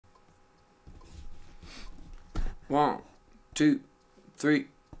1, 2, 3.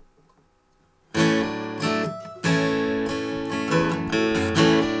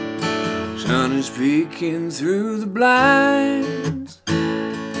 Sun is peeking through the blinds.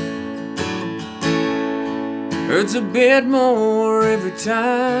 Hurts a bit more every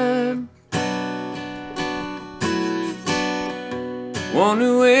time. Want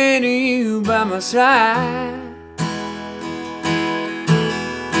to wait you by my side.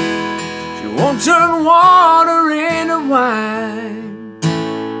 She won't turn water into wine.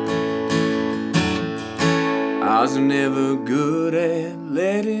 I was never good at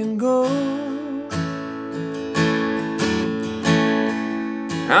letting go.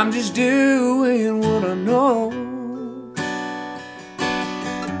 I'm just doing what I know.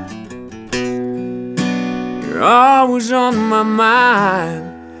 You're always on my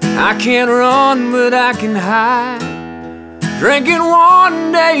mind. I can't run, but I can hide. Drinking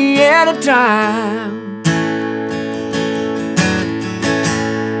one day at a time.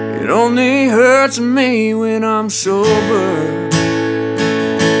 It only hurts me when I'm sober,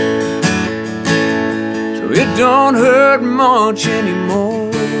 so it don't hurt much anymore.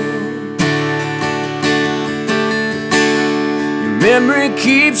 Your memory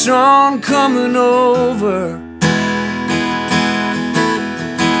keeps on coming over.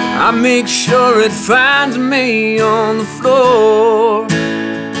 I make sure it finds me on the floor.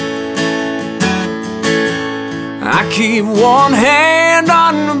 I keep one hand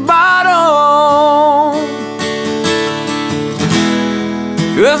on the bottle,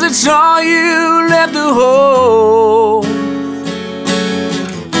 'cause it's all you left to hold.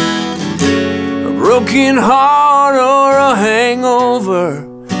 A broken heart or a hangover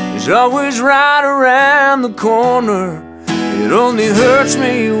is always right around the corner. It only hurts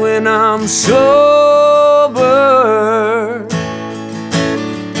me when I'm sober.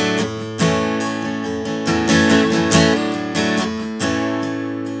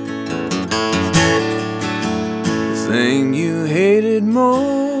 The thing you hated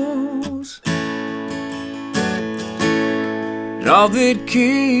most, and all that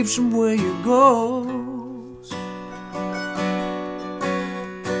keeps from where you goes.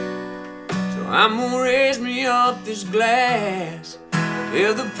 I'm gonna raise me up this glass,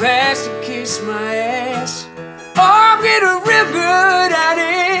 tell the past to kiss my ass. Oh, I'm getting real good at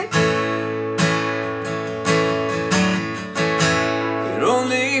it. It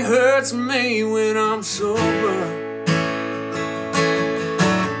only hurts me when I'm sober,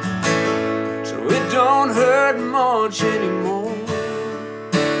 so it don't hurt much anymore.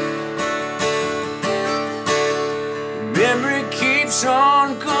 Memory keeps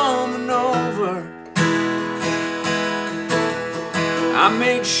on coming over. I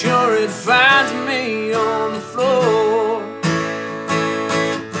make sure it finds me on the floor.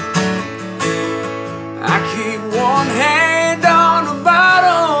 I keep one hand on the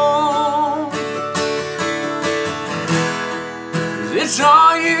bottle, 'cause it's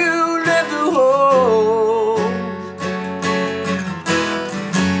all you left to hold.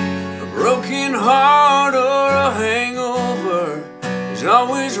 A broken heart or a hangover is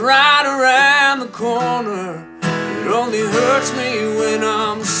always right around the corner. It only hurts me when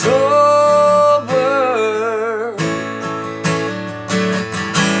I'm sober.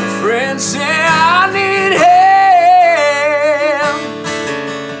 Friends say I need help,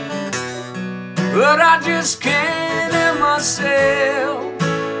 but I just can't help myself.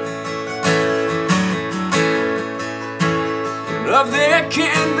 Love that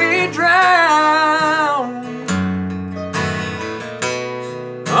can be drowned.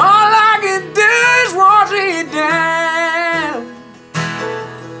 All I can do is wash it down.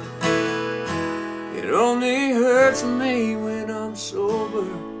 It only hurts me when I'm sober,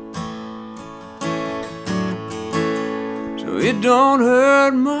 so it don't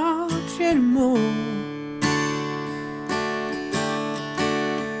hurt much anymore.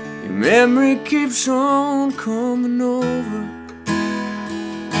 Your memory keeps on coming over.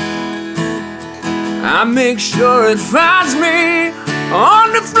 I make sure it finds me on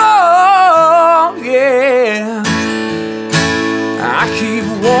the floor, yeah. I keep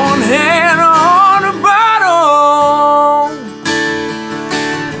one hand on the bottle,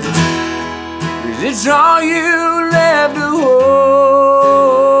 'cause it's all you left to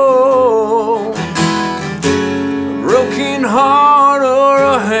hold. A broken heart or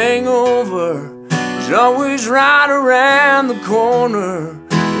a hangover is always right around the corner.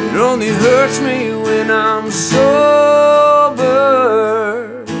 It only hurts me when I'm sober.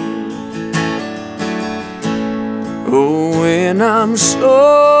 Oh, when I'm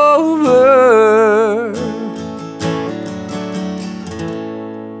sober.